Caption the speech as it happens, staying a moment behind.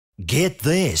Get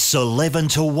this 11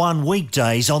 to 1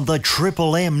 weekdays on the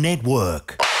Triple M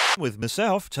network. With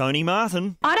myself, Tony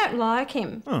Martin. I don't like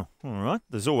him. Oh, all right.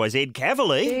 There's always Ed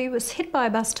Cavalier. He was hit by a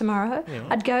bus tomorrow. Yeah.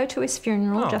 I'd go to his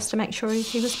funeral just to make sure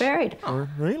he was buried. Oh,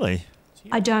 really?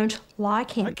 I don't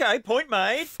like him. Okay, point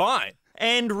made. Fine.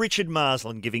 And Richard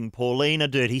Marsland giving Pauline a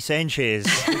dirty Sanchez.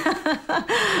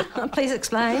 Please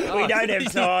explain. We don't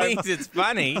have time. He thinks it's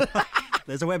funny.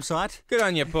 There's a website. Good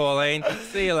on you, Pauline.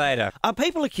 See you later. Are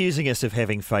people accusing us of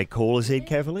having fake callers, Ed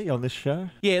Cavalier, on this show?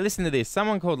 Yeah, listen to this.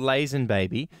 Someone called Lazen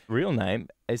Baby, real name,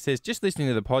 it says, just listening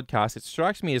to the podcast, it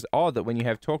strikes me as odd that when you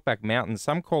have Talkback Mountain,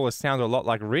 some callers sound a lot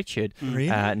like Richard,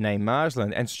 named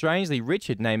Marsland. And strangely,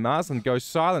 Richard, named Marsland, goes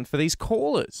silent for these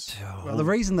callers. Well, the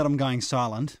reason that I'm going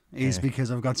silent is because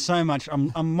I've got so much...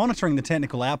 I'm monitoring the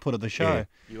technical output of the show. Yeah,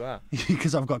 you are.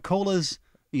 Because I've got callers...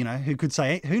 You know, who could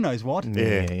say who knows what.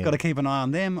 Yeah. Got to keep an eye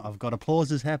on them. I've got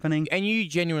applauses happening. And you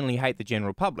genuinely hate the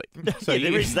general public. So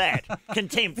there is that.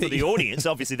 Contempt for the audience,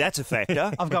 obviously that's a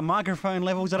factor. I've got microphone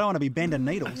levels. I don't want to be bending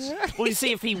needles. Well, you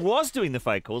see, if he was doing the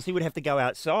fake calls, he would have to go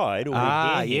outside. Or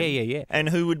Yeah. And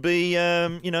who would be,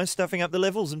 stuffing up the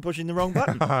levels and pushing the wrong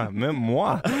button.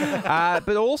 Moi.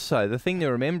 But also, the thing to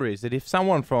remember is that if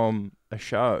someone from a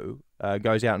show...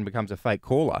 goes out and becomes a fake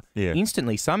caller,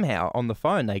 instantly, somehow, on the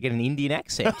phone, they get an Indian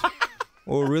accent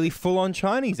or a really full-on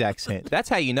Chinese accent. That's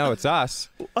how you know it's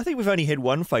us. I think we've only had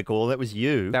one fake caller. That was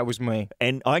you. That was me.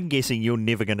 And I'm guessing you're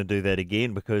never going to do that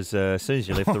again because as soon as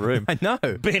you left the room, I know.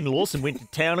 Ben Lawson went to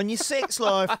town on your sex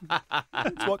life.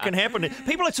 That's what can happen.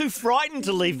 People are too frightened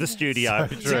to leave the studio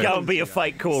to go and be a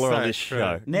fake caller on this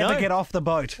show. Never get off the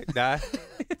boat. No.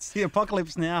 It's the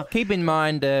apocalypse now. Keep in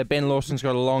mind, Ben Lawson's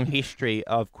got a long history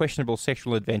of questionable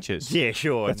sexual adventures. Yeah,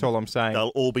 sure. That's all I'm saying.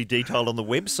 They'll all be detailed on the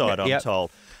website, I'm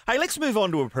told. Hey, let's move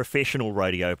on to a professional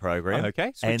radio program.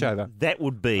 Okay, switch over. That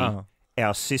would be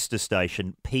our sister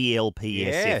station,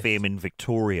 PLPSfm in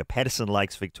Victoria, Patterson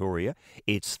Lakes, Victoria.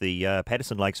 It's the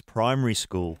Patterson Lakes Primary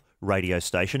School radio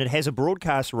station. It has a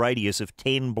broadcast radius of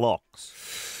 10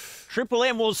 blocks. Triple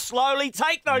M will slowly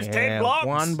take those 10 blocks.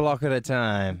 One block at a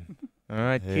time. All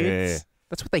right, kids.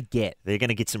 That's what they get. They're going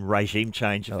to get some regime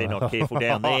change if they're not careful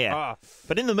down there.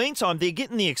 But in the meantime, they're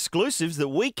getting the exclusives that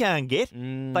we can't get.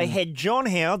 They had John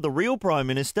Howard, the real Prime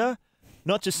Minister,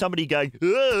 not just somebody going,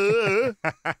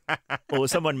 or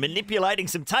someone manipulating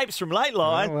some tapes from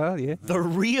Lateline. Oh, well, yeah. The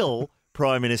real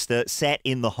Prime Minister sat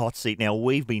in the hot seat. Now,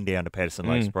 we've been down to Patterson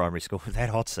Lakes Primary School with that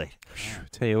hot seat.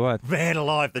 Tell you what. Man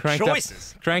alive, the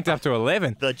choices. Cranked up to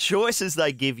 11. The choices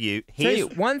they give you. Tell you,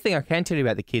 one thing I can tell you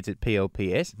about the kids at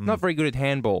PLPS, not very good at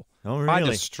handball. Oh, really? I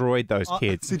destroyed those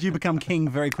kids. Did you become king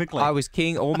very quickly? I was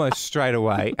king almost straight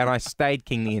away, and I stayed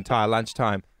king the entire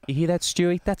lunchtime. You hear that,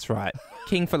 Stewie? That's right.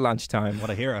 King for lunchtime.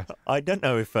 What a hero. I don't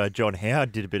know if John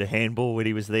Howard did a bit of handball when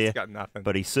he was there. He's got nothing.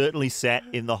 But he certainly sat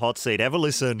in the hot seat. Have a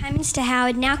listen. Hi, Mr.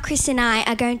 Howard. Now Chris and I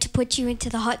are going to put you into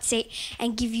the hot seat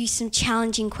and give you some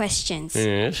challenging questions.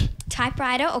 Yes.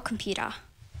 Typewriter or computer?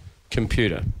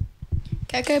 Computer.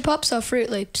 Cocoa Pops or Fruit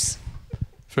Loops?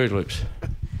 Fruit Loops.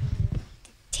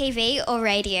 TV or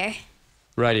radio?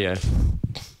 Radio.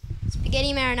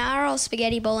 Spaghetti marinara or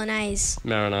spaghetti bolognese?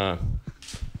 Marinara.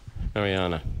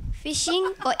 Mariana.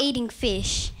 Fishing or eating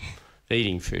fish?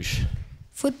 Eating fish.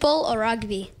 Football or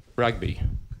rugby? Rugby.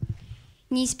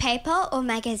 Newspaper or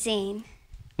magazine?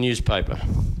 Newspaper.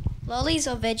 Lollies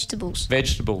or vegetables?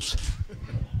 Vegetables.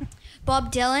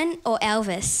 Bob Dylan or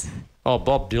Elvis? Oh,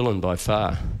 Bob Dylan by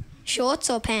far. Shorts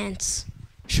or pants?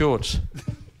 Shorts.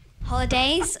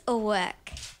 Holidays or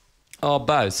work? Oh,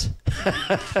 both.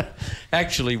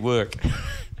 Actually, work.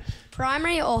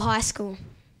 Primary or high school?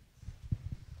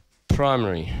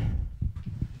 Primary.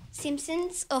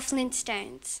 Simpsons or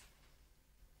Flintstones?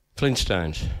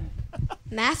 Flintstones.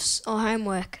 Maths or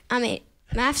homework?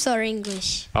 Maths or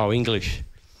English? Oh, English.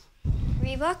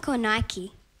 Reebok or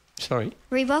Nike? Sorry.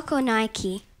 Reebok or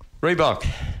Nike? Reebok.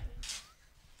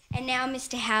 And now,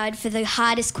 Mr. Howard, for the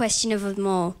hardest question of them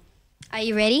all. Are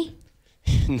you ready?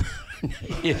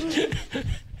 Yes.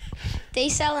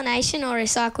 Desalination or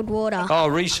recycled water? Oh,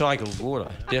 recycled water,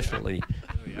 definitely.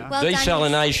 Well done,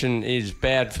 Desalination is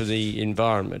bad for the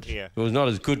environment. Yeah. It was not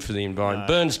as good for the environment.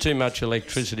 Burns too much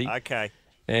electricity. Okay.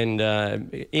 And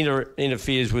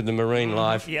interferes with the marine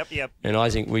life. Yep. And I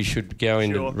think we should go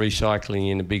into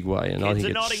recycling in a big way. And I Kids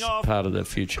think are it's nodding off. part of the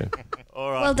future.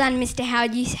 All right. Well done, Mr.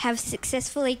 Howard. You have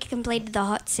successfully completed the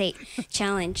hot seat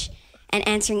challenge and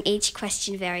answering each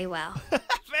question very well.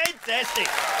 Fantastic.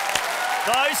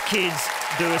 Those kids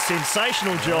do a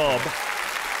sensational job.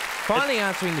 Finally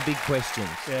answering the big questions.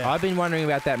 Yeah. I've been wondering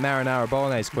about that marinara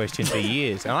bolognese question for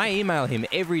years, and I email him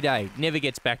every day. Never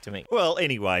gets back to me. Well,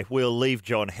 anyway, we'll leave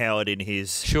John Howard in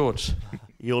his... Shorts.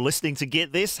 You're listening to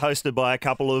Get This, hosted by a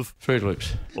couple of... Fruit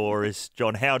Loops. Or as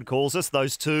John Howard calls us,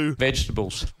 those two...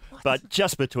 Vegetables. But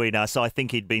just between us, I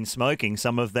think he'd been smoking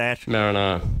some of that...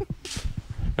 Marinara.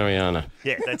 Mariana.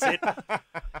 Yeah, that's it.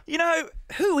 You know,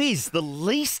 who is the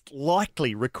least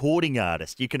likely recording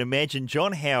artist you can imagine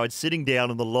John Howard sitting down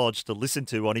in the lodge to listen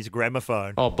to on his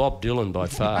gramophone? Oh, Bob Dylan by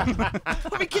far.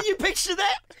 I mean, can you picture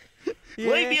that?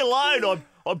 Yeah. Leave me alone.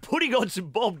 I'm putting on some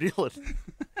Bob Dylan.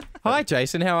 Hi,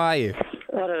 Jason. How are you?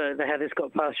 I don't know how this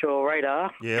got past your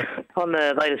radar. Yeah. On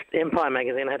the latest Empire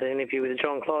magazine, I had an interview with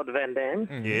Jean-Claude Van Damme.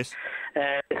 Yes.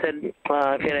 He said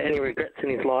if he had any regrets in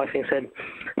his life, he said,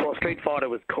 well, Street Fighter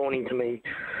was corny to me,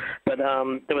 but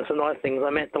there were some nice things. I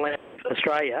met the Land of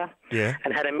Australia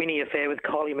and had a mini affair with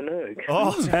Kylie Minogue.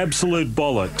 Oh, absolute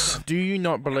bollocks. Do you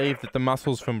not believe that the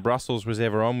Muscles from Brussels was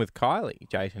ever on with Kylie,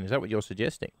 Jason? Is that what you're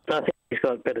suggesting? I think he's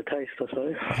got better taste, I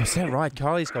suppose. Oh, is that right?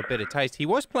 Kylie's got better taste. He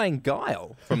was playing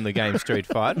Guile from the game Street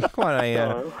Fighter. Quite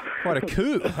a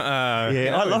coup.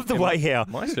 I love the way how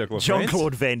my circle of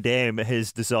Jean-Claude Van Damme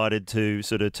has decided to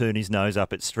sort of turn his nose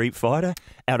up at Street Fighter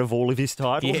out of all of his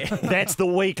titles. Yeah. That's the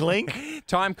weak link.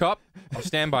 Time Cop. I'll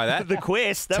stand by that. The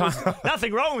Quest. There was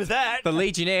nothing wrong with that. The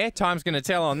Legionnaire. Time's going to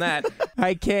tell on that.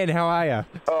 Hey, Ken, how are you?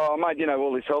 Oh, mate, you know,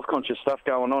 all this health-conscious stuff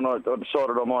going on, I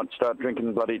decided I might start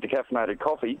drinking bloody decaffeinated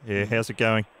coffee. Yeah, how's it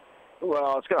going?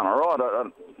 Well, it's going all right. I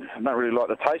don't really like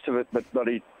the taste of it, but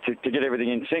bloody to get everything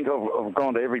in sync, I've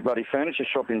gone to every bloody furniture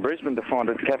shop in Brisbane to find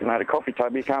a decaffeinated coffee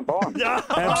table. You can't buy them.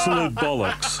 Absolute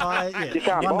bollocks. You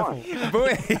can't buy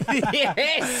them.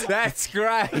 Yes, that's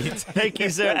great. Thank you,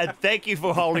 sir, and thank you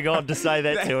for holding on to say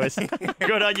that to us.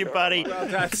 Good on you, buddy. Well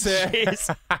done, sir.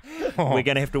 Cheers. We're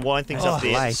going to have to wind things up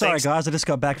there. Sorry, guys, I just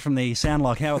got back from the Sound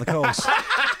Like How are the calls.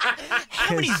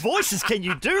 How many voices can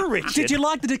you do, Richard? Did you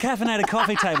like the decaffeinated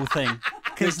coffee table thing?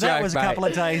 Because that joke, was a mate. couple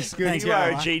of days. Thanks, You are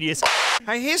a mate. genius.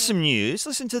 Hey, here's some news.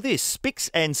 Listen to this. Spicks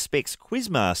and Specs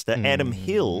quizmaster Adam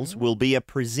Hills will be a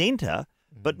presenter,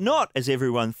 but not, as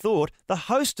everyone thought, the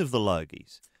host of the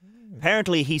Logies.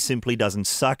 Apparently, he simply doesn't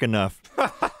suck enough.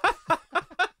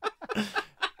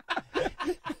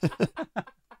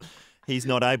 He's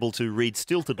not able to read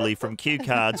stiltedly from cue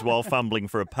cards while fumbling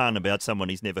for a pun about someone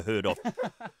he's never heard of.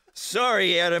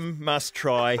 Sorry, Adam. Must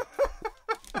try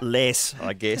less,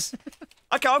 I guess.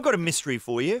 Okay, I've got a mystery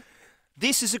for you.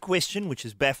 This is a question which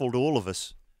has baffled all of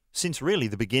us since really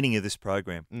the beginning of this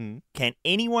program. Can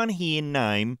anyone here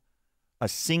name a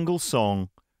single song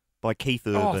by Keith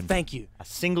Urban? Oh, thank you. A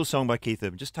single song by Keith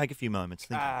Urban. Just take a few moments.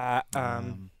 Think.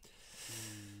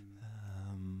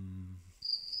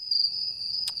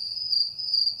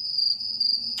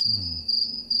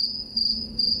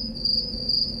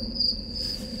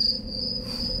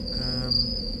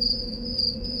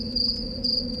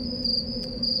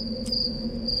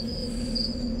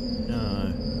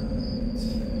 No.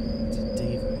 It's a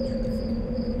diva.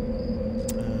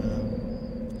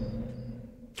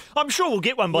 I'm sure we'll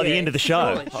get one by the end of the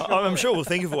show. I'm sure we'll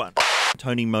think of one.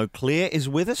 Tony Moclair is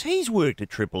with us. He's worked at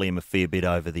Triple M a fair bit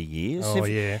over the years. Oh,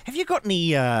 yeah. Have you got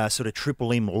any sort of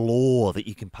Triple M lore that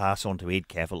you can pass on to Ed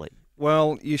Cavalier?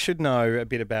 Well, you should know a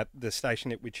bit about the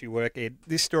station at which you work, Ed.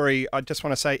 This story, I just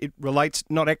want to say, it relates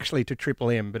not actually to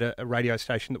Triple M, but a radio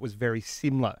station that was very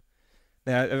similar.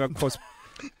 Now, of course,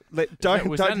 Was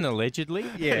that an allegedly?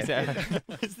 Yeah.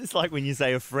 Is this like when you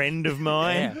say a friend of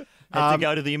mine had to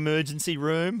go to the emergency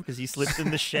room because he slipped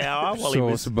in the shower while he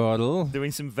was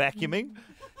doing some vacuuming?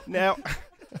 Now,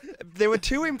 there were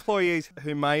two employees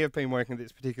who may have been working at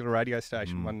this particular radio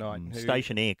station one night.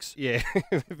 Station X. Yeah,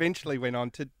 eventually went on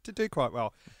to do quite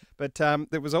well. But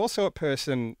there was also a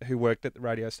person who worked at the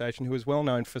radio station who was well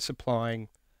known for supplying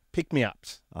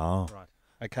pick-me-ups. Oh. Right.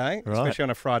 Okay? Right. Especially on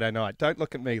a Friday night. Don't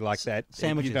look at me like that.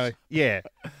 Sandwiches. You know, yeah.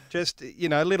 Just,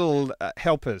 little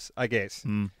helpers, I guess.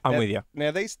 I'm with you.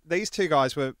 Now, these two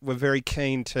guys were very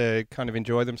keen to kind of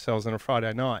enjoy themselves on a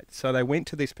Friday night. So they went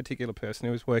to this particular person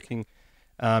who was working,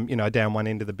 down one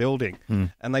end of the building.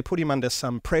 And they put him under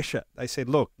some pressure. They said,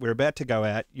 look, we're about to go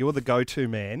out. You're the go-to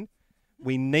man.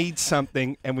 We need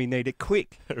something and we need it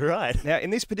quick. Right. Now,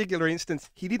 in this particular instance,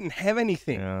 he didn't have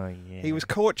anything. Oh, yeah. He was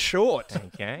caught short.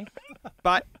 Okay.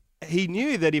 But he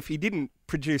knew that if he didn't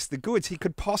produce the goods, he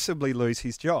could possibly lose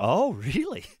his job. Oh,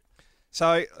 really?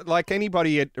 So, like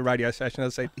anybody at a radio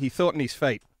station, he thought on his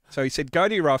feet. So he said, go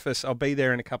to your office, I'll be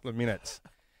there in a couple of minutes.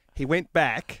 He went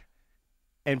back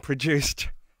and produced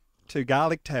 2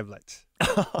 garlic tablets.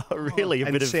 Oh, really?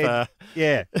 And said,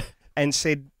 yeah, and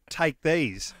said, take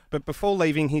these. But before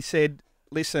leaving, he said,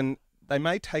 listen, they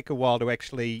may take a while to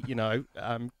actually,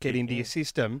 get into your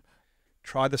system.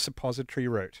 Try the suppository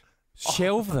route.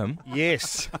 Shelve them?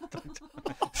 Yes.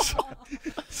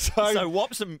 So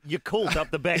whops them Yakult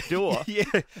up the back door. Yeah.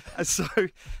 So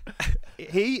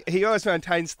he always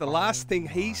maintains the last thing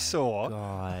he saw,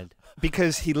 God.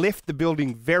 because he left the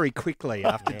building very quickly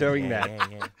after doing that,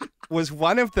 was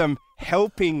one of them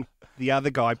helping the other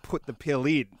guy put the pill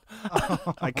in.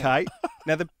 Okay?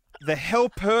 Now, the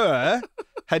helper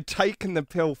had taken the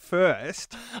pill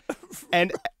first,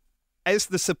 and as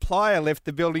the supplier left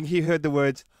the building, he heard the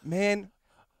words, "Man,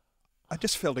 I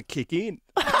just felt a kick in."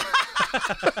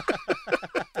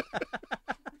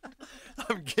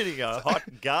 I'm getting a hot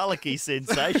garlicky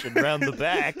sensation round the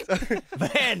back.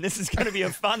 Man, this is going to be a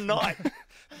fun night.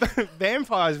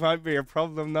 Vampires won't be a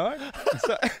problem, though.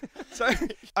 So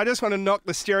I just want to knock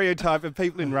the stereotype of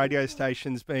people in radio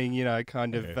stations being,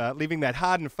 living that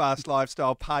hard and fast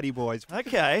lifestyle, party boys.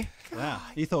 Okay. Wow.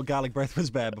 You thought garlic breath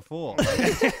was bad before.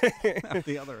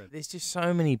 The other end. There's just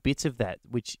so many bits of that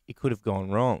which it could have gone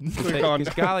wrong. Because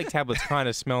garlic tablets kind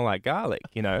of smell like garlic,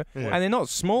 and they're not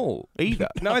small either.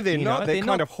 No, they're not. They're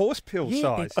kind of horse pill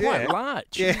size. They're quite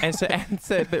large. Yeah. And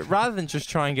so, but rather than just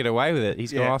try and get away with it,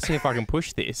 he's going, I'll see if I can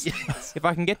push this. Yes. If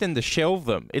I can get them to shelve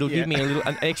them, it'll give me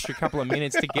an extra couple of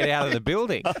minutes to get out of the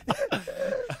building.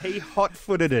 He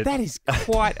hot-footed it. That is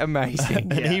quite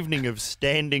amazing. An evening of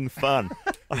standing fun.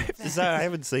 I have to say, I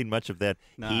haven't seen much of that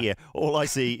here. All I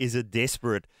see is a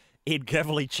desperate Ed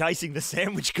Cavalier chasing the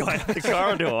sandwich guy up the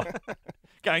corridor,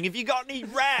 going, "Have you got any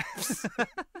wraps?"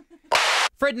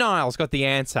 Fred Niles got the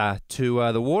answer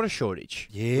to the water shortage,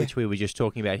 which we were just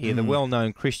talking about here. The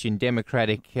well-known Christian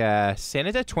Democratic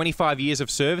senator, 25 years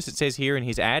of service, it says here in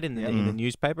his ad in the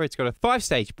newspaper. It's got a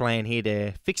 5-stage plan here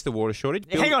to fix the water shortage.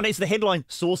 Hang on, is the headline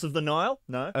 "Source of the Nile"?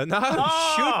 No. No,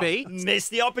 should be. Missed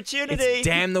the opportunity. It's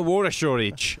damn the water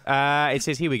shortage. It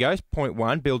says, here we go, point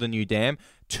 1, build a new dam.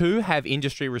 2, have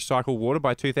industry recycle water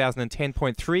by 2010.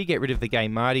 Point 3, get rid of the gay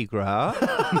Mardi Gras.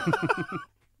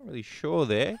 Not really sure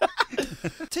there.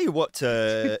 Tell you what,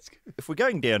 if we're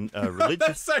going down religious...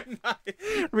 That's so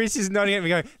nice. Rich is nodding at me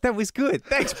going, that was good.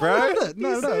 Thanks, bro.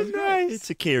 No, nice. It's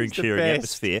a caring, sharing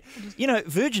atmosphere.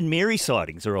 Virgin Mary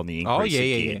sightings are on the increase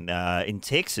again. In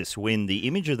Texas, when the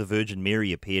image of the Virgin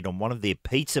Mary appeared on one of their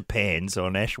pizza pans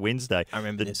on Ash Wednesday, I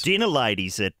remember the dinner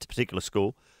ladies at a particular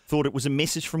school thought it was a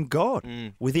message from God.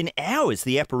 Within hours,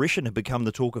 the apparition had become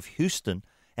the talk of Houston,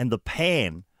 and the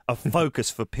pan a focus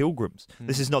for pilgrims.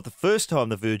 This is not the first time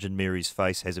the Virgin Mary's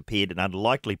face has appeared in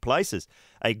unlikely places.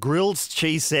 A grilled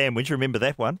cheese sandwich, remember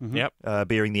that one? Yep.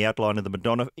 Bearing the outline of the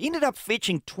Madonna, ended up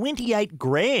fetching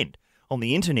 $28,000 on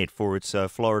the internet for its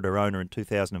Florida owner in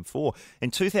 2004.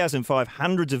 In 2005,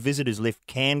 hundreds of visitors left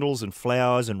candles and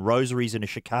flowers and rosaries in a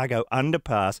Chicago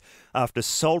underpass after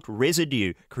salt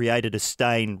residue created a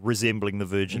stain resembling the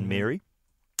Virgin Mary.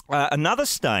 Another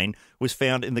stain was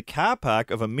found in the car park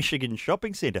of a Michigan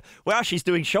shopping centre. Wow, she's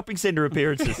doing shopping centre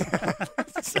appearances.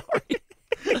 Sorry.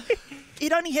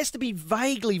 It only has to be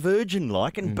vaguely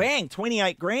virgin-like, and bang,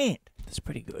 $28,000. That's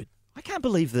pretty good. I can't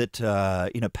believe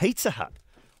that Pizza Hut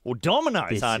or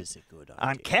Domino's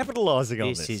aren't capitalising on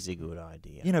this. This is a good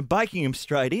idea. Baking them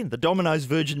straight in. The Domino's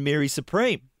Virgin Mary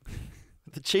Supreme.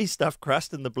 The cheese stuffed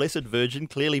crust and the Blessed Virgin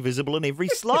clearly visible in every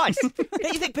slice.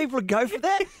 Don't you think people would go for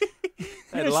that?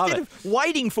 Instead of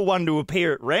waiting for one to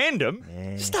appear at random,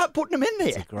 start putting them in there.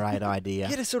 It's a great idea.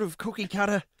 Get a sort of cookie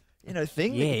cutter,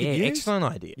 thing. Yeah, that you could use. excellent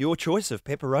idea. Your choice of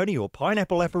pepperoni or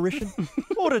pineapple apparition.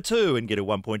 Order 2 and get a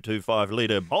 1.25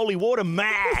 litre holy water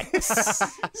max.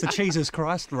 It's the Jesus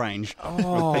Christ range.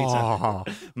 Oh,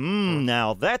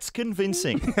 Now that's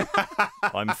convincing.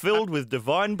 I'm filled with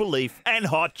divine belief and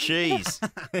hot cheese.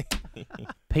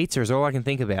 pizza is all I can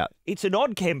think about. It's an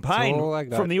odd campaign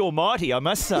from the Almighty, I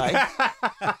must say.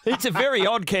 It's a very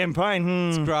odd campaign.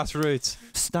 It's grassroots.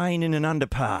 Staying in an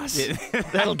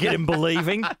underpass. That'll get him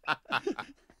believing.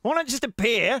 Why not just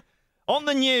appear on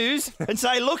the news and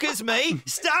say, "Look, it's me.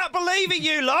 Start believing,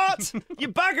 you lot.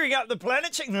 You're buggering up the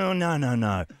planet."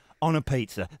 No. On a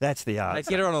pizza. That's the answer. Let's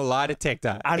get her on a lie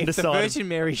detector. If the Virgin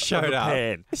Mary showed up,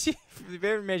 if the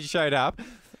Virgin Mary showed up,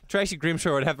 Tracy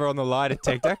Grimshaw would have her on the lie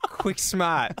detector. Quick,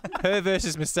 smart. Her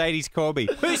versus Mercedes Corby.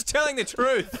 Who's telling the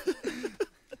truth?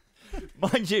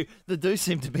 Mind you, there do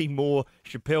seem to be more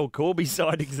Chappelle Corby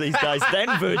sightings these days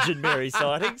than Virgin Mary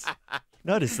sightings.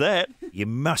 Notice that. You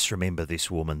must remember this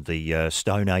woman, the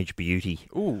Stone Age beauty.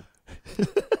 Ooh.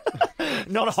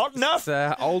 Not hot enough?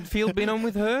 Oldfield been on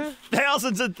with her?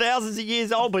 Thousands and thousands of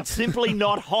years old, but simply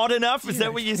not hot enough? Is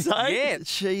that what you're saying? Yeah.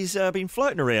 She's been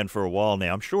floating around for a while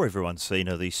now. I'm sure everyone's seen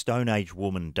her, the Stone Age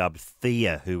woman dubbed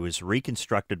Thea, who was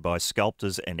reconstructed by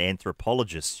sculptors and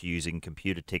anthropologists using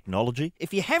computer technology.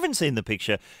 If you haven't seen the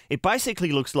picture, it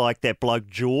basically looks like that bloke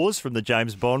Jaws from the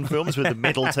James Bond films with the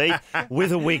metal teeth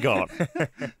with a wig on.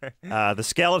 The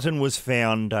skeleton was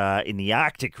found in the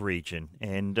Arctic region.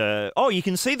 And, you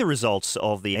can see the results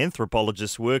of the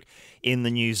anthropologist's work in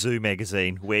the new Zoo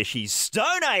magazine, where she's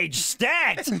Stone Age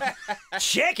stacked.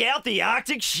 Check out the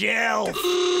Arctic shelf.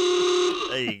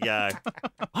 There you go.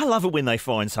 I love it when they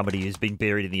find somebody who's been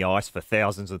buried in the ice for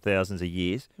thousands and thousands of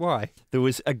years. Why? There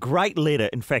was a great letter.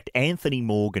 In fact,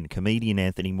 comedian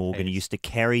Anthony Morgan, used to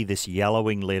carry this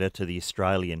yellowing letter to the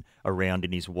Australian around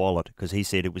in his wallet because he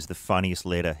said it was the funniest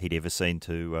letter he'd ever seen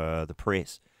to the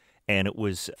press. And it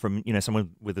was from,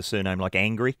 someone with a surname like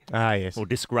Angry. Ah, yes. Or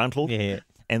Disgruntled. Yeah.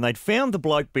 And they'd found the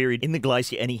bloke buried in the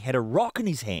glacier and he had a rock in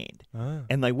his hand. Oh.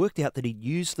 And they worked out that he'd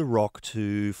used the rock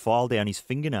to file down his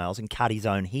fingernails and cut his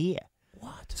own hair.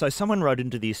 What? So someone wrote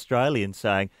into the Australian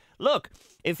saying, look,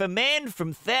 if a man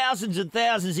from thousands and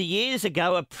thousands of years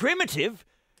ago, a primitive,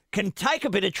 can take a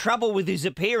bit of trouble with his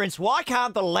appearance, why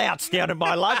can't the louts down at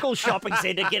my local shopping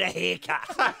centre get a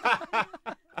haircut?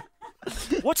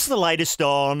 What's the latest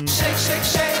on... Shake, shake,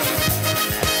 shake.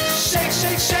 Shake,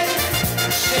 shake, shake.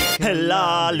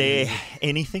 Halali.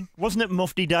 Anything? Wasn't it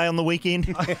Mufti Day on the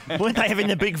weekend? Weren't they having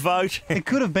the big vote? It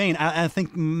could have been. I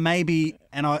think maybe,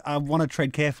 and I want to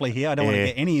tread carefully here. I don't want to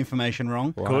get any information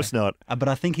wrong. Of course not. But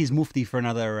I think he's Mufti for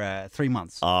another 3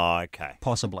 months. Oh, okay.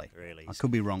 Possibly. Really? I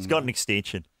could be wrong. He's got an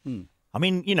extension. I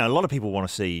mean, a lot of people want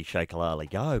to see Sheikh Halali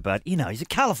go, but, he's a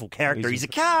colourful character. He's a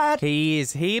card. He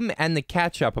is. Him and the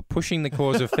catch-up are pushing the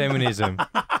cause of feminism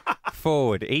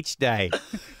forward each day.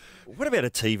 What about a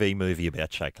TV movie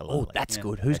about Sheikh Halali? Oh, that's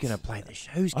good. Who's going to play the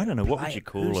show? I don't know. What would you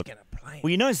call it? Who's going to play it?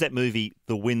 Well, that movie,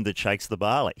 The Wind That Shakes the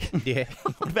Barley. Yeah.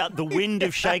 What about the wind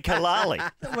of Sheikh Halali?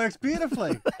 That works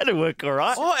beautifully. That'll work all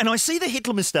right. Oh, and I see the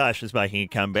Hitler moustache is making a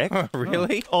comeback. Oh,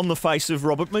 really? On the face of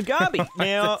Robert Mugabe.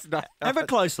 Now, have a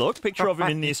close look. Picture of him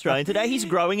in the Australian today. He's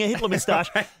growing a Hitler moustache.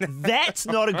 That's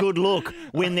not a good look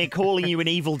when they're calling you an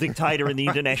evil dictator in the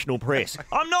international press.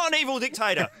 I'm not an evil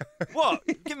dictator. What?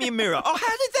 Give me a mirror. Oh,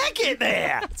 how did that get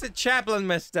there? It's a Chaplin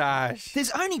moustache.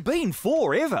 There's only been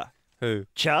 4 ever. Who?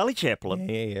 Charlie Chaplin.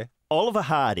 Yeah. Oliver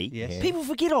Hardy. Yes. People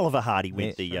forget Oliver Hardy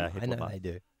went the Hitler. I know they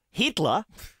do. Hitler.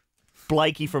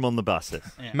 Blakey from On the Buses.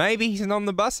 Yeah. Maybe he's an On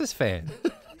the Buses fan.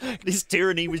 This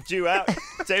tyranny was due out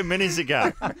 10 minutes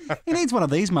ago. He needs one of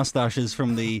these moustaches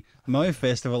from the Mo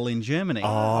Festival in Germany.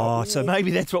 Oh, so maybe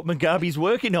that's what Mugabe's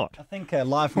working on. I think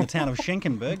live from the town of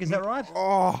Schenkenberg. Is that right?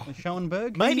 Oh.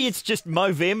 Schoenberg? Maybe it's just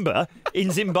Movember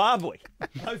in Zimbabwe.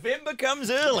 November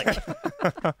comes early.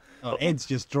 Oh, Ed's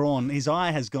just drawn. His eye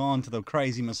has gone to the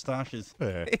crazy moustaches.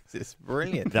 This is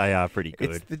brilliant. They are pretty good.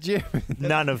 It's the Germans.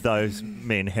 None of those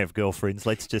men have girlfriends.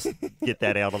 Let's just get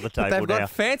that out on the table now. They've got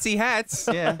fancy hats.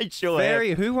 Yeah. Sure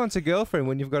have. Who wants a girlfriend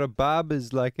when you've got a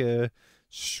barber's like a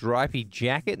stripy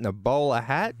jacket and a bowler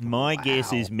hat? My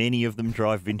guess is many of them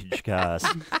drive vintage cars.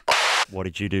 What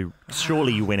did you do?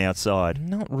 Surely you went outside.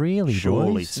 Not really,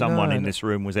 Surely boys. someone No, in this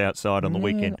room was outside on the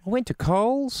weekend. I went to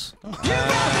Coles.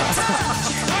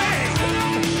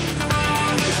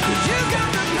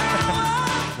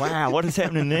 Wow, what is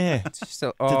happening there? Did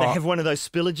Did they have one of those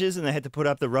spillages and they had to put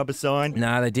up the rubber sign?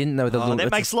 No, they didn't. They were the little, that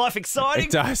makes life exciting.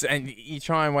 It does, and you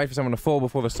try and wait for someone to fall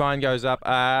before the sign goes up.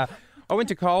 I went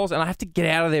to Coles, and I have to get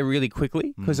out of there really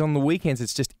quickly because on the weekends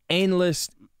it's just endless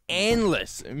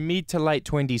mid to late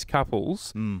 20s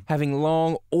couples having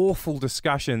long, awful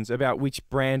discussions about which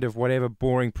brand of whatever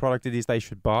boring product it is they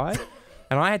should buy.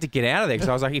 And I had to get out of there because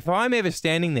I was like, if I'm ever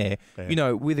standing there,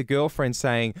 with a girlfriend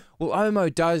saying, well,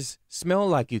 Omo does smell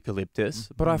like eucalyptus,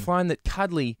 but I find that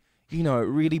cuddly,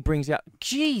 really brings out,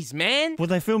 geez, man. Were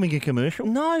they filming a commercial?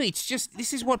 No, it's just,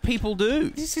 this is what people do.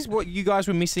 This is what you guys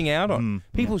were missing out on.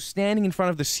 People standing in front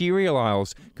of the cereal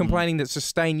aisles complaining that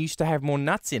Sustain used to have more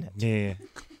nuts in it. Yeah.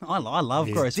 I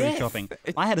love grocery shopping.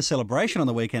 I had a celebration on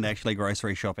the weekend, actually,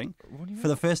 grocery shopping. For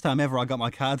the first time ever, I got my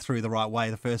card through the right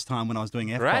way the first time when I was doing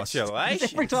FPOS.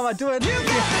 Congratulations. Every time I do it.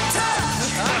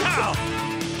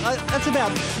 That's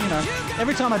about,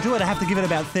 every time I do it, I have to give it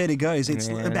about 30 goes. It's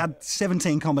about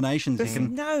 17 combinations. There's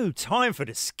no time for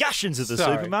discussions at the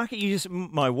supermarket.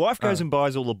 My wife goes and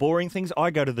buys all the boring things.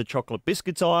 I go to the chocolate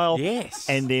biscuits aisle. Yes.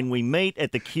 And then we meet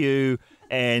at the queue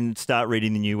and start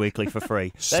reading the New Weekly for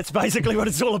free. That's basically what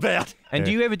it's all about. And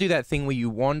do you ever do that thing where you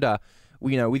wander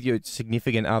with your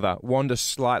significant other, wander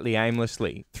slightly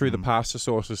aimlessly through the pasta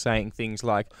sauces saying things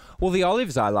like, well, the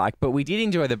olives I like, but we did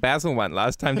enjoy the basil one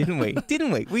last time, didn't we?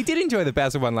 Didn't we? We did enjoy the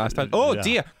basil one last time. Oh,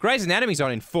 dear. Grey's Anatomy's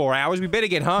on in 4 hours. We better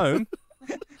get home.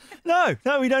 No,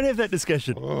 we don't have that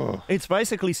discussion. It's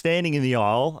basically standing in the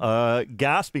aisle,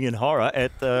 gasping in horror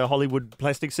at the Hollywood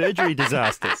plastic surgery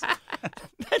disasters.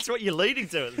 That's what you're leading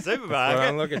to at the supermarket. That's what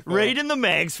I'm looking for. Reading the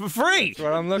mags for free. That's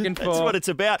what I'm looking for. That's what it's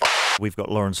about. We've got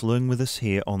Lawrence Leung with us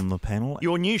here on the panel.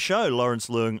 Your new show, Lawrence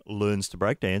Leung Learns to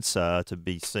Breakdance, to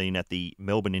be seen at the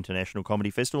Melbourne International Comedy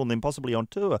Festival and then possibly on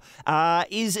tour,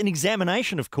 is an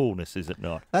examination of coolness, is it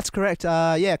not? That's correct.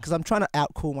 Yeah, because I'm trying to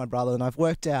out-cool my brother, and I've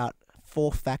worked out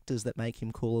 4 factors that make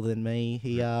him cooler than me.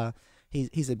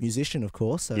 He's a musician, of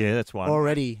course. So yeah, that's one.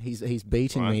 Already, he's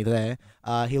beaten me there.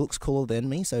 He looks cooler than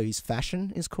me, so his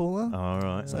fashion is cooler. All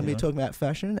right. So I'm be talking about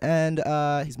fashion, and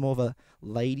he's more of a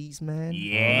ladies' man.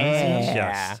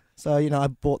 Yeah. So I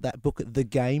bought that book, The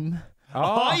Game.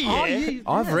 Oh, yeah.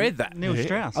 I've read that. Neil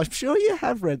Strauss. I'm sure you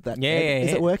have read that. Yeah. Ed.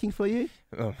 Is it working for you?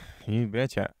 Oh, you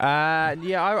betcha. I read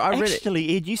it.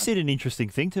 Actually, Ed, you said an interesting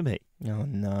thing to me. Oh,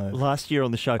 no. Last year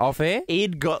on the show. Off air?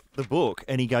 Ed got the book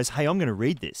and he goes, hey, I'm going to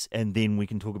read this and then we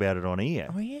can talk about it on air.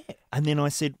 Oh, yeah. And then I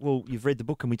said, well, you've read the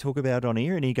book. Can we talk about it on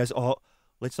air? And he goes, oh,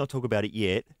 let's not talk about it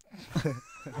yet.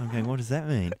 I'm going, what does that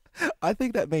mean? I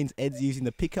think that means Ed's using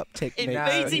the pickup technique. It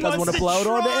means he doesn't wants want to blow it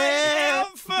on air.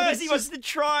 Out first. He wants to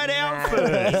try it out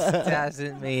first.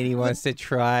 Doesn't mean he wants to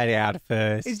try it out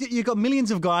first. You've got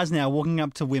millions of guys now walking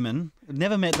up to women,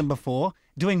 never met them before,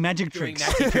 doing magic tricks.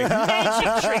 Magic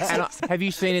tricks. And have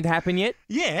you seen it happen yet?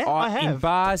 Yeah, I have. In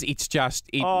bars, it's just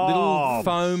little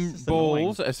foam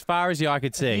balls as far as the eye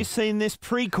could see. Have you seen this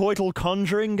pre-coital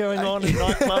conjuring going on in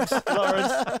nightclubs,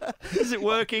 Lawrence? Is it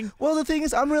working? Well, the thing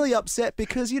is, I'm really upset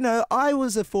because, I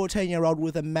was a 14-year-old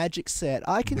with a magic set.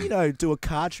 I can, do a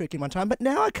card trick in my time, but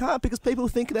now I can't because people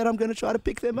think that I'm going to try to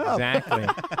pick them up. Exactly.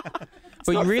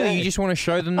 But you just want to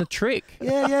show them the trick.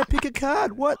 Yeah, pick a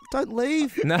card. What? Don't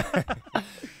leave. No.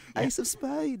 Ace of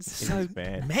spades. So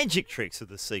magic tricks are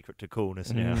the secret to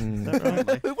coolness now. Is that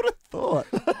right? Who would have thought?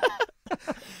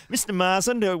 Mr.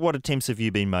 Marsden, what attempts have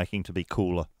you been making to be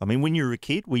cooler? I mean, when you were a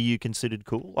kid, were you considered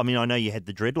cool? I mean, I know you had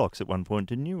the dreadlocks at one point,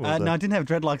 didn't you? No, I didn't have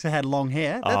dreadlocks. I had long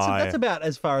hair. That's about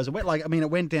as far as it went. It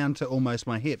went down to almost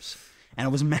my hips, and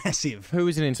it was massive. Who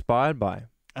was it inspired by?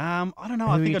 I don't know.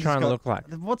 Who I think are you trying to look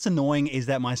like? What's annoying is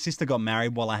that my sister got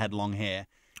married while I had long hair,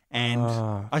 and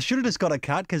I should have just got a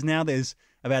cut because now there's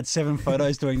about 7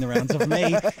 photos doing the rounds of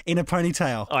me in a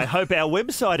ponytail. I hope our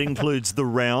website includes the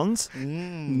rounds.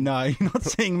 No, you're not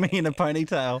seeing me in a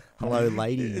ponytail. Hello,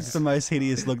 ladies. It's the most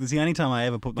hideous look. It's the only time I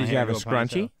ever put my hair into a ponytail. Did you have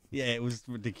a scrunchie? Yeah, it was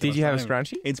ridiculous. Did you have a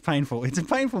scrunchie? It's painful. It's a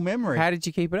painful memory. How did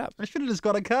you keep it up? I should have just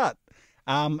got a cut.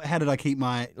 How did I keep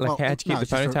my... how'd you keep the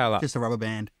ponytail up? Just a rubber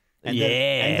band. And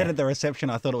Yeah. Then at the reception,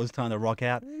 I thought it was time to rock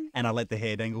out, and I let the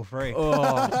hair dangle free.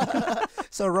 Oh.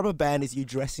 So a rubber band is you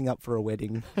dressing up for a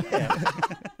wedding.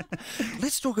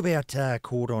 Let's talk about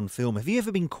caught on film. Have you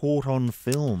ever been caught on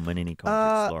film in any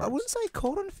context, Lawrence? I wouldn't say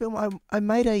caught on film. I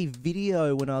made a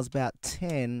video when I was about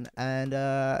 10, and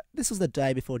this was the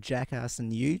day before Jackass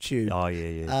and YouTube. Oh,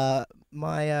 yeah.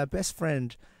 My best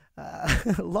friend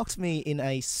locked me in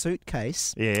a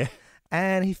suitcase. Yeah.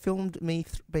 And he filmed me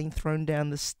being thrown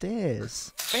down the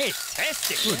stairs.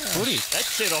 Fantastic. Good footage. That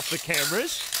set off the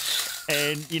cameras.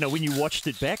 And, when you watched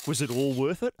it back, was it all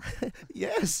worth it?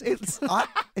 Yes. If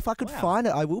I could find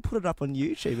it, I will put it up on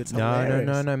YouTube. It's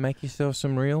hilarious. No. Make yourself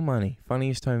some real money.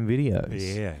 Funniest home videos.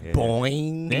 Yeah.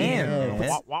 Boing.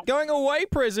 Yeah. Going away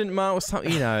present, Mark, or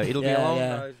something. It'll be along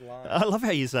those lines. I love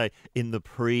how you say in the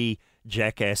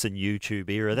Jackass and YouTube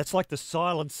era. That's like the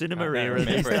silent cinema era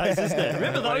these days, isn't it?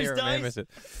 Remember those days?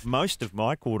 Most of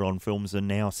my caught on films are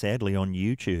now sadly on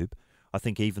YouTube. I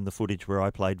think even the footage where I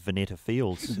played Vanetta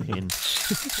Fields in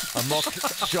a mock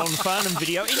John Farnham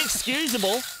video.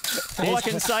 Inexcusable. All I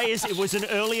can say is it was an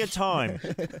earlier time.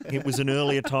 It was an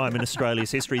earlier time in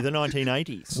Australia's history, the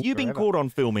 1980s. You've been caught on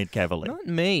film, Ed Cavalier. Not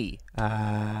me,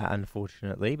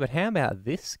 unfortunately. But how about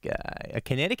this guy? A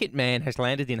Connecticut man has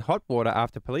landed in hot water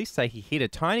after police say he hid a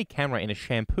tiny camera in a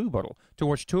shampoo bottle to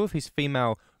watch 2 of his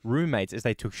female roommates as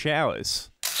they took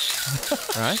showers.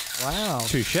 Right? Wow.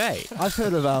 Touche. I've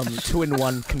heard of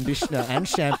 2-in-1 conditioner and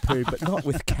shampoo, but not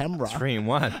with camera.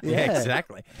 3-in-1. Yeah,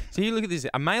 exactly. So you look at this,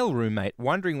 a male roommate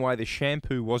wondering why the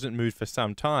shampoo wasn't moved for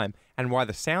some time and why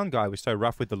the sound guy was so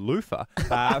rough with the loofah,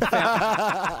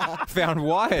 found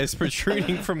wires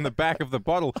protruding from the back of the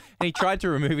bottle, and he tried to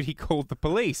remove it. He called the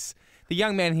police. The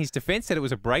young man in his defence said it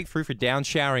was a breakthrough for down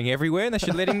showering everywhere and they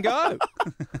should let him go.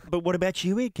 But what about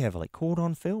you, Ed Cavalier? Caught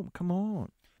on film? Come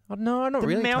on. Oh, no, not The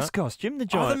really. mouse costume, the Oh,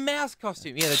 giant. the mouse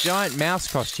costume. Yeah, the giant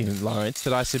mouse costume, Lawrence,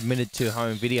 that I submitted to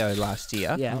Home Video last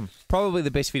year. Yeah. Probably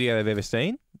the best video I've ever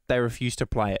seen. They refused to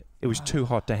play it. It was too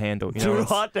hot to handle. You know, Too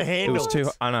hot to It handle. was too.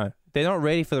 I know. They're not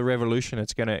ready for the revolution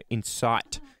it's going to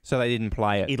incite, so they didn't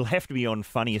play it. It'll have to be on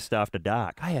Funniest After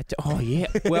Dark. Oh, yeah.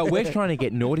 Well, we're trying to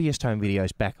get Naughtiest Home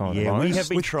Videos back on. Yeah, we Lawrence. have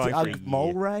been With trying for a Doug year.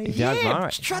 Mulray. Doug Yeah,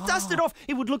 Mulray. dust it off.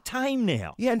 It would look tame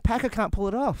now. Yeah, and Packer can't pull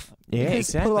it off. Yeah, He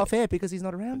exactly. pull it off air because he's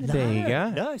not around anymore. There you go.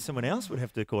 No, someone else would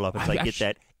have to call up and say, get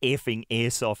that effing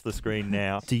S off the screen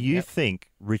now. Do you think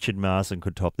Richard Marsden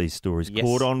could top these stories? Yes.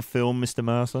 Caught on film, Mr.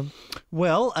 Marsden?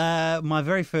 Well, my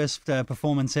very first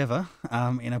performance ever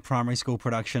in a primary school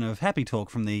production of Happy Talk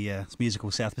from the musical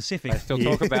South Pacific. I still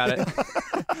talk about it.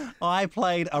 I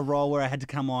played a role where I had to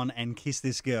come on and kiss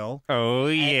this girl. Oh,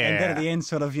 And yeah. then at the end,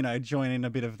 sort of, join in a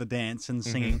bit of the dance and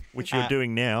singing. Which you're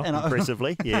doing now, and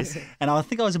impressively, yes. And I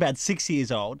think I was about 6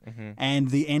 years old,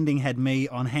 and the ending had me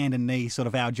on hand and knee, sort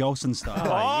of Al Jolson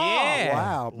style. Yeah.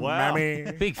 Wow. Wow.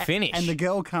 Big finish. And the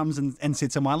girl comes and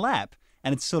sits on my lap.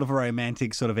 And it's sort of a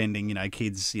romantic sort of ending,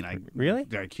 kids, Really?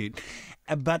 very cute.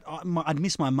 But I'd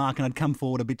missed my mark and I'd come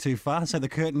forward a bit too far, so the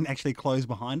curtain actually closed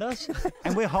behind us,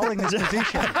 and we're holding this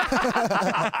position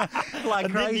like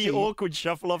And then crazy. the awkward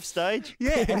shuffle off stage?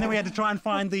 Yeah, and then we had to try and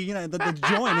find the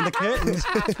join in the curtains.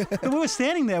 But we were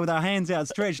standing there with our hands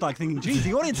outstretched, like thinking, geez,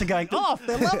 the audience are going off,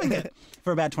 they're loving it,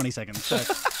 for about 20 seconds. So,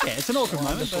 yeah, it's an awkward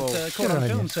moment, but caught on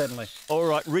film, certainly. All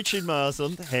right, Richard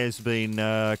Marsden has been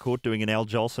caught doing an Al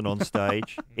Jolson on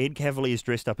stage. Ed Cavalier is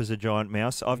dressed up as a giant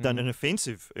mouse. I've done an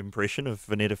offensive impression of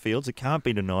Vanetta Fields. It can't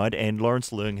be denied. And Lawrence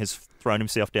Leung has thrown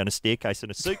himself down a staircase in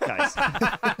a suitcase.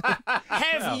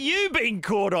 Have you been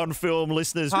caught on film,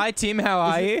 listeners? Hi, Tim. How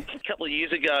are you? A couple of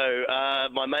years ago,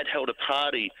 my mate held a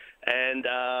party, and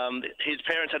his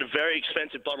parents had a very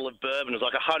expensive bottle of bourbon. It was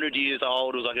like 100 years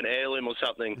old. It was like an heirloom or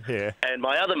something. Yeah. And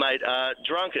my other mate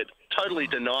drunk it, totally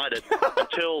denied it,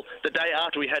 until the day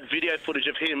after we had video footage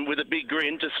of him with a big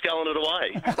grin just sculling it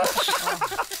away.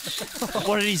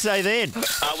 What did he say then?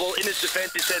 Well, in his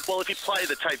defence, he said, well, if you play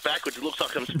the tape backwards, it looks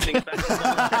like I'm sitting back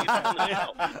on the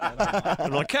shelf.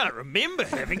 Well, I can't remember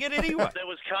having it anyway. There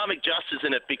was karmic justice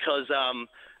in it because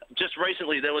just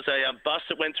recently there was a bus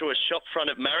that went through a shop front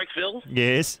at Marrickville.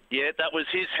 Yes. Yeah, that was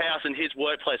his house and his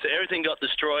workplace. So everything got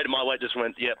destroyed, and my mate just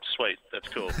went, yep, sweet, that's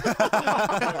cool.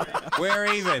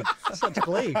 We're even. Such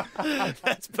glee.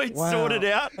 That's been sorted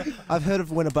out. I've heard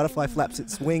of when a butterfly flaps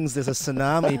its wings, there's a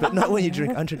tsunami, but not when you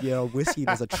drink 100-year-old whiskey,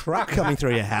 there's a truck coming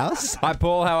through your house. Hi,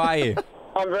 Paul. How are you?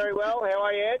 I'm very well. How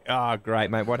are you, Ed? Oh,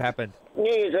 great, mate. What happened? New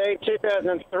Year's Eve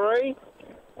 2003,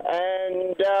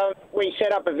 and we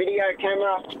set up a video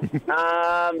camera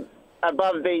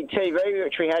above the TV,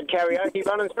 which we had karaoke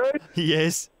running through.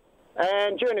 Yes.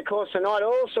 And during the course of the night,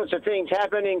 all sorts of things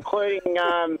happened, including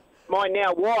my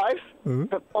now wife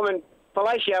performing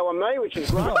fellatio on me, which is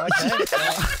great.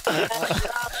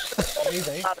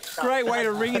 Great way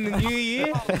to ring in the new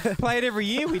year. Play it every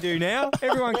year. We do now.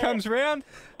 Everyone comes round.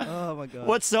 Oh, my God.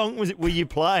 What song were you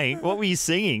playing? What were you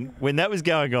singing when that was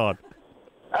going on?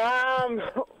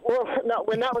 Well, no,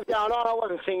 when that was going on, I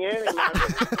wasn't singing anything.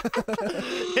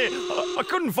 I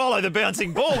couldn't follow the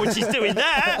bouncing ball when she's doing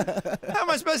that. How am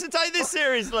I supposed to take this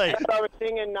seriously? I was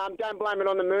singing Don't Blame It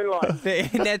on the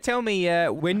Moonlight. Now, tell me,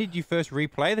 when did you first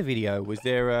replay the video? Was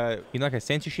there a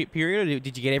censorship period, or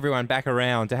did you get everyone back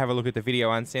around to have a look at the video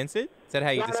uncensored? Is that how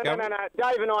you discovered? No.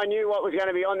 Dave and I knew what was going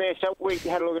to be on there, so we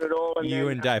had a look at it all.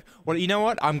 And Dave. Well, you know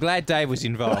what? I'm glad Dave was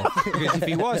involved. Because if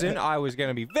he wasn't, I was going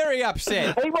to be very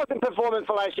upset. He wasn't performing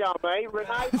fellatio on me,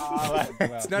 Renee.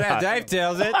 It's not how Dave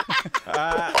tells it.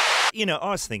 I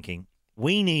was thinking,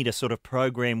 we need a sort of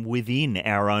program within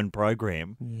our own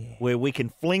program where we can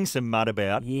fling some mud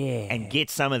about and get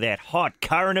some of that hot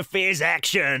current affairs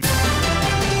action.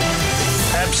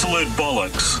 Absolute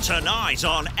Bollocks. Tonight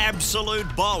on Absolute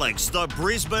Bollocks, the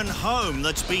Brisbane home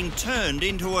that's been turned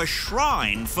into a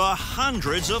shrine for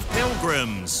hundreds of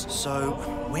pilgrims. So,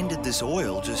 when did this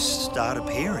oil just start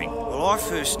appearing? Well, I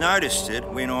first noticed it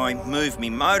when I moved me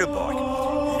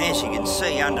motorbike. And as you can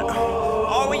see under...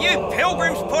 Oh, will you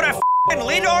pilgrims put a f***ing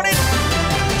lid on it?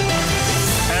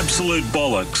 Absolute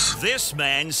Bollocks. This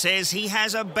man says he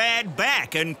has a bad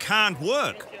back and can't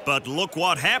work. But look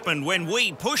what happened when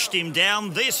we pushed him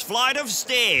down this flight of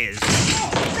stairs.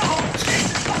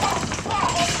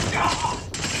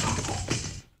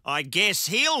 I guess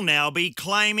he'll now be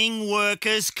claiming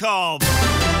workers' comp.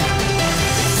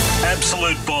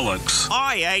 Absolute Bollocks.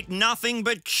 I ate nothing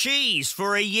but cheese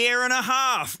for a year and a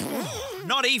half.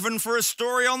 Not even for a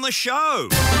story on the show.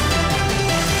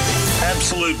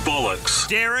 Absolute Bollocks.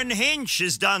 Darren Hinch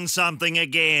has done something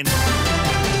again.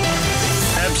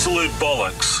 Absolute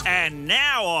bollocks. And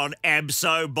now on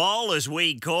Abso Boll, as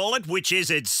we call it, which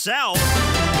is itself,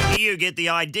 you get the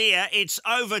idea, it's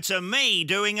over to me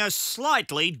doing a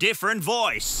slightly different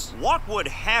voice. What would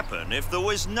happen if there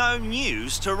was no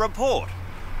news to report?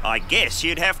 I guess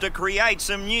you'd have to create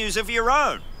some news of your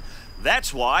own.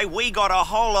 That's why we got a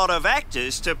whole lot of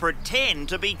actors to pretend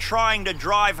to be trying to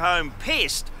drive home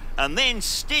pissed and then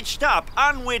stitched up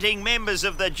unwitting members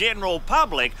of the general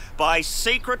public by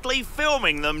secretly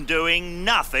filming them doing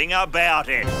nothing about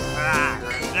it.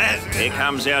 Here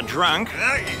comes our drunk.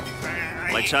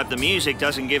 Let's hope the music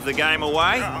doesn't give the game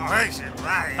away.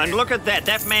 And look at that,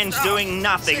 that man's doing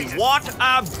nothing. What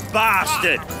a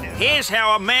bastard! Here's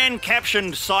how a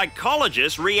man-captioned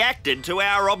psychologist reacted to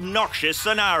our obnoxious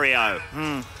scenario.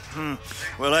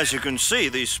 Well, as you can see,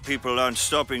 these people aren't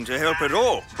stopping to help at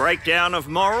all. Breakdown of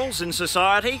morals in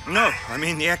society? No, I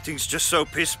mean, the acting's just so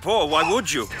piss poor, why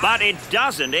would you? But it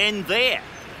doesn't end there.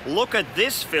 Look at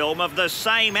this film of the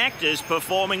same actors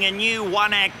performing a new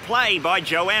one-act play by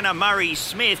Joanna Murray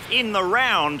Smith in the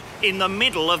round in the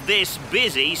middle of this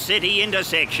busy city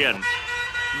intersection.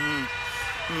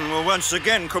 Well, once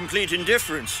again, complete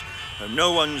indifference.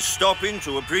 No one's stopping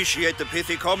to appreciate the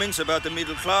pithy comments about the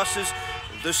middle classes.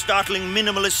 The startling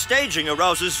minimalist staging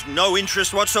arouses no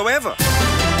interest whatsoever.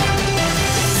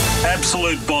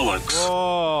 Absolute bollocks.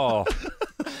 Oh.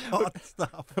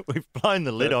 Stop. We've blown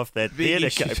the lid off that theatre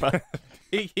caper.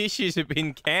 Big issues have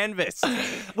been canvassed.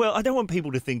 Well, I don't want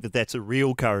people to think that that's a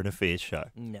real current affairs show.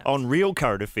 No. On Real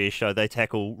Current Affairs Show, they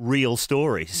tackle real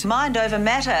stories. Mind over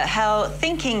matter, how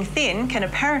thinking thin can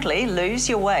apparently lose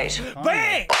your weight.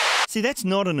 Bang! See, that's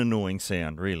not an annoying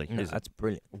sound, really. No, that's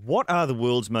brilliant. What are the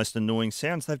world's most annoying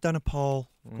sounds? They've done a poll.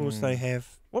 Of course they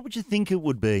have. What would you think it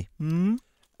would be?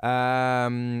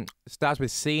 Starts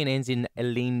with C and ends in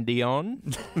Celine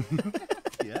Dion.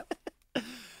 Yep.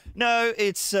 No,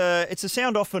 it's a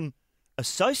sound often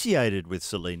associated with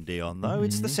Celine Dion, though.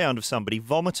 It's the sound of somebody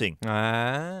vomiting.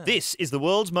 This is the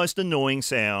world's most annoying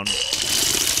sound.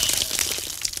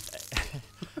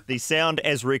 The sound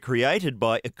as recreated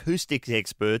by acoustics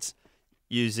experts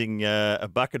using a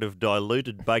bucket of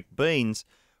diluted baked beans.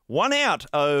 One out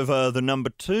over the number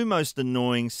 2 most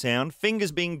annoying sound,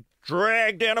 fingers being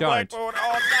dragged down a blackboard.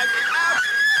 Oh, don't do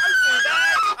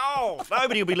that. Oh,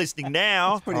 nobody will be listening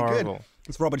now. That's pretty good.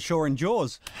 It's Robert Shaw in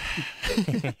Jaws.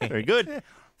 Very good.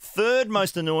 3rd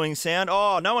most annoying sound.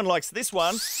 Oh, no one likes this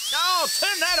one. Oh,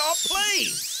 turn that off,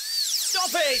 please.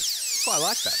 Stop it. I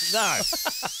like that. No,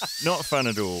 not fun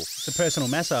at all. It's a personal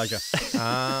massager.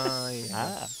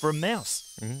 For a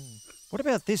mouse. What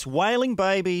about this? Wailing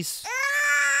babies.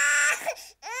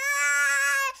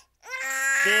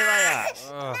 There they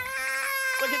are.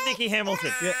 Look at Nikki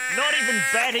Hamilton. Yeah. Not even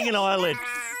batting an eyelid.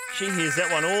 She hears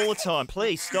that one all the time.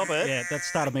 Please stop it. Yeah, that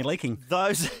started me leaking.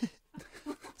 Those.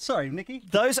 Sorry, Nikki.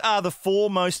 Those are the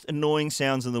 4 most annoying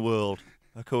sounds in the world,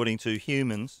 according to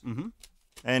humans.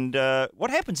 And what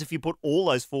happens if you put all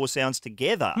those 4 sounds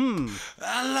together?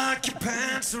 I like your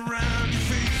pants around your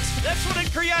feet. That's what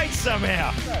it creates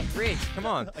somehow. Rich, come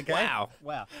on. Okay.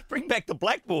 Wow. Bring back the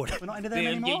blackboard. We're not into that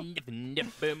anymore?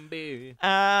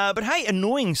 But hey,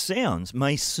 annoying sounds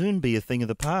may soon be a thing of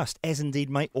the past, as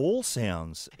indeed may all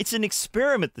sounds. It's an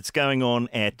experiment that's going on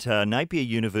at Napier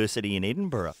University in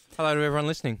Edinburgh. Hello to everyone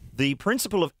listening. The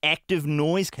principle of active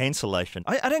noise cancellation.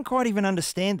 I don't quite even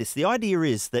understand this. The idea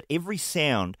is that every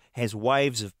sound has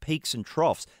waves of peaks and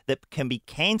troughs that can be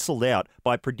cancelled out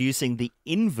by producing the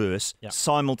inverse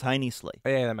simultaneously.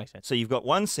 Yeah, that makes sense. So you've got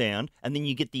one sound, and then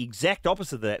you get the exact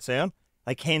opposite of that sound.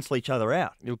 They cancel each other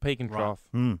out. You'll peak and trough.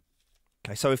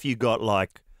 Okay, so if you got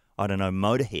like, I don't know,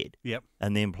 Motorhead, Yep.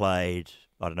 and then played,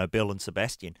 I don't know, Belle and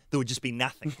Sebastian, there would just be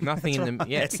nothing. Nothing in them.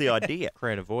 Yeah. That's the idea.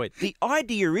 Create a void. The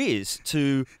idea is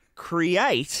to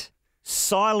create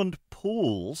silent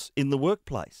pools in the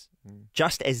workplace,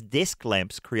 just as desk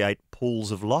lamps create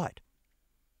pools of light.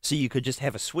 So you could just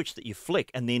have a switch that you flick,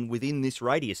 and then within this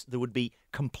radius, there would be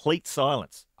complete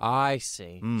silence. I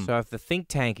see. So if the think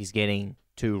tank is getting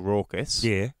too raucous,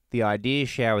 Yeah. the idea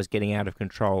shower's getting out of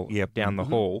control down the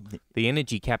hall, the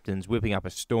energy captain's whipping up a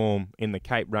storm in the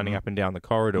Cape, running up and down the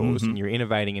corridors, and you're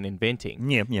innovating and inventing.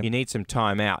 Yeah. You need some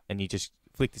time out, and you just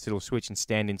flick this little switch and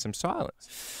stand in some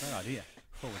silence. Great idea.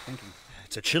 Forward thinking.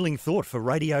 It's a chilling thought for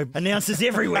radio announcers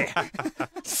everywhere.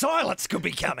 Silence could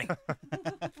be coming.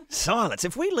 Silence.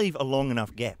 If we leave a long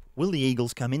enough gap, will the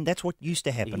Eagles come in? That's what used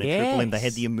to happen at Triple M. They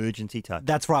had the emergency tape.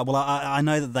 That's right. Well, I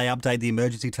know that they update the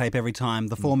emergency tape every time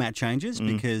the format changes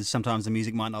because sometimes the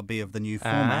music might not be of the new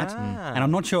format. And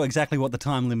I'm not sure exactly what the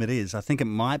time limit is. I think it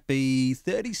might be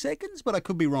 30 seconds, but I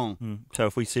could be wrong. So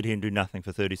if we sit here and do nothing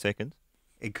for 30 seconds?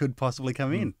 It could possibly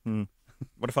come in.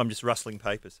 What if I'm just rustling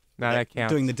papers? No, that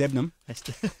counts. Doing the Debnam.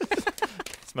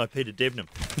 It's my Peter Debnam.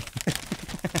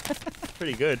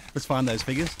 Pretty good. Let's find those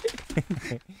figures.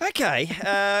 Okay,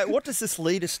 what does this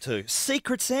lead us to?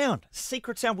 Secret sound.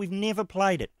 Secret sound. We've never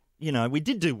played it. You know, we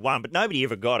did do one, but nobody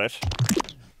ever got it.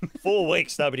 4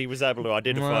 weeks, nobody was able to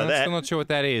identify that. I'm not sure what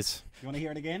that is. You want to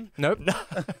hear it again? Nope. No.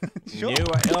 Sure.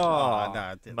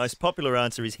 No. Most popular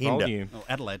answer is Hinder. Volume. Oh,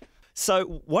 Adelaide.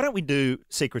 So why don't we do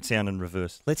secret sound in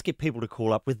reverse? Let's get people to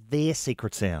call up with their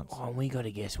secret sounds. Oh, we got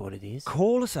to guess what it is.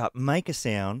 Call us up, make a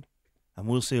sound, and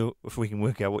we'll see if we can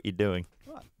work out what you're doing.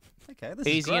 Right. Okay, this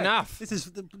Easy is great. enough. This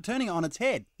is turning it on its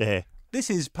head. Yeah. This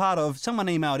is part of, someone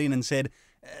emailed in and said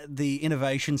the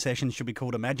innovation session should be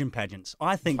called Imagine Pageants.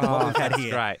 I think that what we've had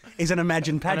here is an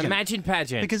Imagine Pageant. An Imagine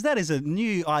Pageant. Because that is a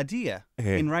new idea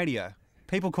in radio.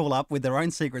 People call up with their own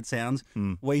secret sounds.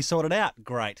 We sort it out.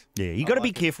 Great. Yeah, you got to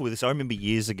be careful with this. I remember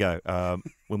years ago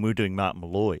when we were doing Martin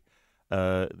Malloy,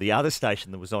 the other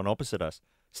station that was on opposite us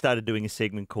started doing a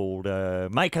segment called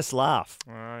Make Us Laugh,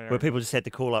 where people just had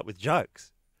to call up with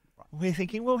jokes. We're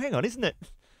thinking, well, hang on, isn't it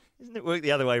work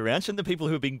the other way around? Shouldn't the people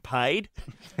who are being paid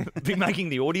be making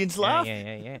the audience laugh?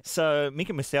 Yeah. So Mick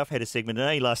and myself had a segment, and it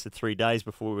only lasted 3 days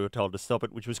before we were told to stop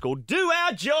it, which was called Do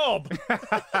Our Job.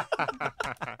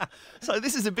 So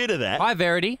this is a bit of that. Hi,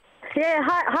 Verity. Yeah,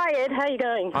 hi Ed, how you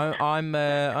going?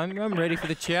 I'm ready for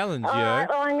the challenge, yo.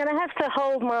 I'm going to have to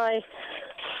hold my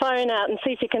phone out and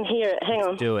see if you can hear it. Hang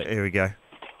on. Do it. Here we go.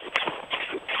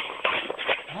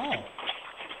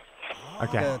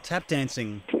 Okay. Tap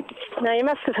dancing. No, you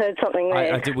must have heard something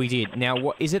there. We did. Now,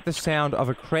 what is it? The sound of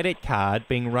a credit card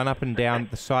being run up and down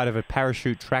the side of a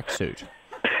parachute tracksuit?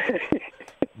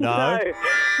 No.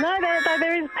 No,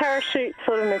 there is parachute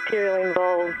sort of material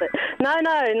involved. But no,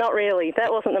 not really.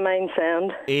 That wasn't the main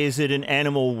sound. Is it an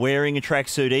animal wearing a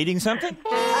tracksuit eating something?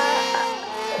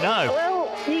 No.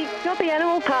 Well, you got the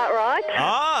animal part right.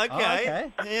 Oh,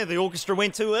 okay. Yeah, the orchestra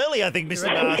went too early, I think, Mr.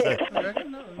 Master.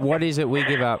 What is it we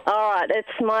give up? All right, it's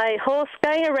my horse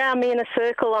going around me in a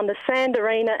circle on the sand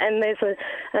arena, and there's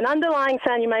an underlying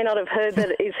sound you may not have heard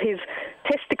that is his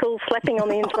testicles slapping on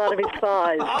the inside of his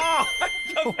thighs. Oh,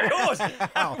 of course.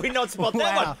 How did we not spot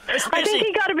that one? I think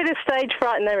he got a bit of stage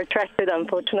fright and they retracted,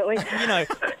 unfortunately. You know,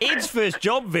 Ed's first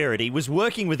job, Verity, was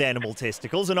working with animal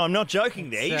testicles, and I'm not joking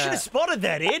there. You should have spotted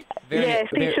that, Ed. Yes,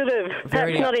 he should have.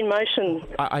 That's not in motion.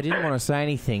 I didn't want to say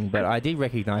anything, but I did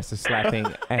recognise the slapping,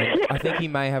 and I think he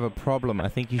may have a problem. I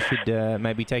think you should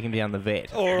maybe take him down the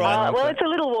vet. All right. Well, it's a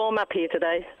little warm up here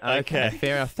today. Okay.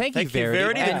 Fair enough. Thank you,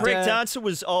 Verity. Verity. The correct answer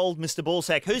was old Mr.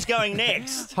 Ballsack. Who's going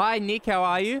next? Hi, Nick. How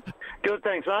are you? Good,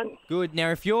 thanks, mate. Good.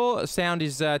 Now, if your sound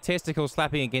is testicle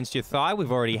slapping against your thigh,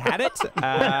 we've already had it.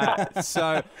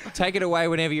 So take it away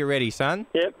whenever you're ready, son.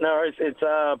 Yep, no worries. It's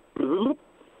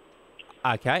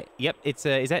Okay. Yep.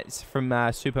 Is that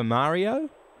from Super Mario?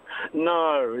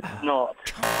 No, it's not.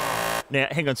 Now,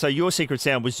 hang on. So your secret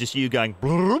sound was just you going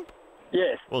bloop?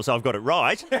 Yes. Well, so I've got it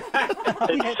right.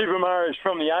 It's Super Mario's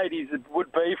from the 80s. It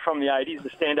would be from the 80s, the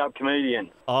stand-up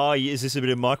comedian. Oh, is this a bit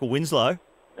of Michael Winslow?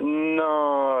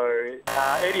 No,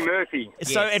 Eddie Murphy.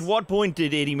 So at what point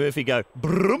did Eddie Murphy go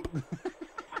bloop?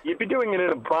 You'd be doing it in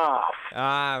a bath.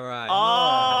 Ah, right.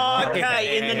 Oh,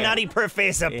 okay, in the Nutty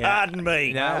Professor, pardon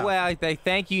me. No, well,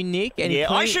 thank you, Nick. And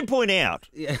I should point out,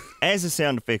 as a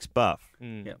sound effects buff,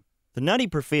 The Nutty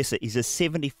Professor is a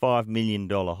 $75 million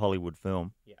Hollywood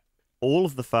film. Yeah. All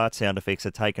of the fart sound effects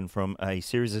are taken from a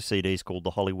series of CDs called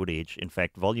The Hollywood Edge. In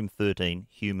fact, Volume 13,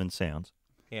 Human Sounds.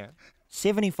 Yeah.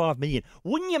 75 million.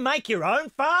 Wouldn't you make your own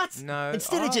farts? No.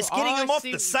 Instead of just getting them off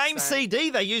the same CD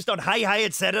they used on Hey Hey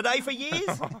It's Saturday for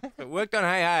years? It worked on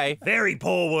Hey Hey. Very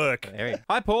poor work.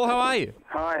 Hi, Paul. How are you?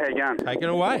 Hi, how you going? Take it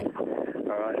away.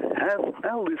 All right. Have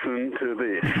listen to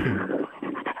this.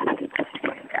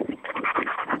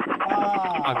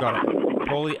 I got it.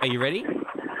 Paul, are you ready?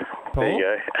 Paul? There you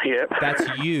go. Yep.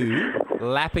 That's you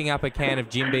lapping up a can of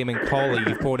Jim Beam and Cola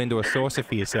you've poured into a saucer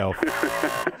for yourself.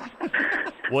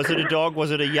 Was it a dog?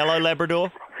 Was it a yellow Labrador?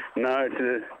 No, it's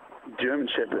a German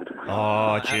Shepherd.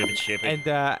 Oh, German Shepherd.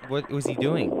 And what was he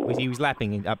doing? He was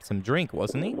lapping up some drink,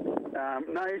 wasn't he?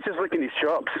 No, he's just licking his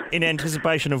chops. In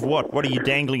anticipation of what? What are you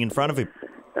dangling in front of him?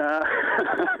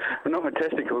 Not my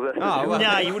testicles. That's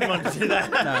No, you wouldn't want to do that.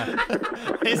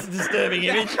 No. It's a disturbing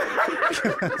image.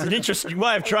 It's an interesting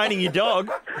way of training your dog.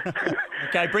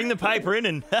 Okay, bring the paper in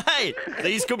and, hey,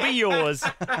 these could be yours.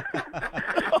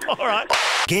 All right.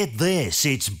 Get this,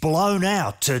 it's blown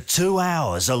out to 2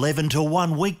 hours, 11 to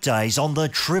 1 weekdays on the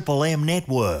Triple M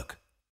network.